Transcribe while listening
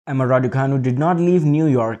Emma Raducanu did not leave New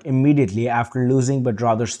York immediately after losing but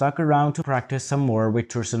rather stuck around to practice some more with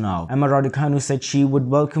Tursunov. Emma Raducanu said she would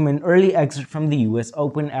welcome an early exit from the US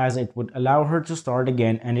Open as it would allow her to start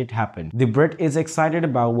again, and it happened. The Brit is excited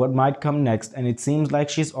about what might come next, and it seems like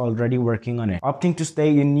she's already working on it. Opting to stay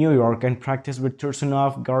in New York and practice with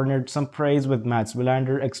Tursunov garnered some praise, with Mats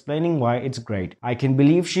Wilander explaining why it's great. "I can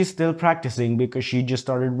believe she's still practicing because she just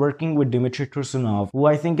started working with Dmitry Tursunov, who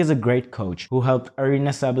I think is a great coach, who helped Aryna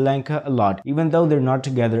Sabalenka a lot, even though they're not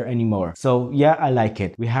together anymore. So yeah, I like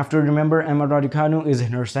it." We have to remember Emma Raducanu is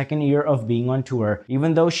in her second year of being on tour.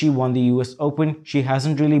 Even though she won the US Open, she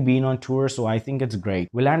hasn't really been on tour, so I think it's great.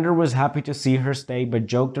 Wilander was happy to see her stay but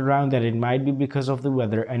joked around that it might be because of the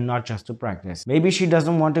weather and not just to practice. Maybe she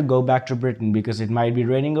doesn't want to go back to Britain because it might be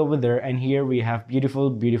raining over there, and here we have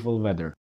beautiful weather.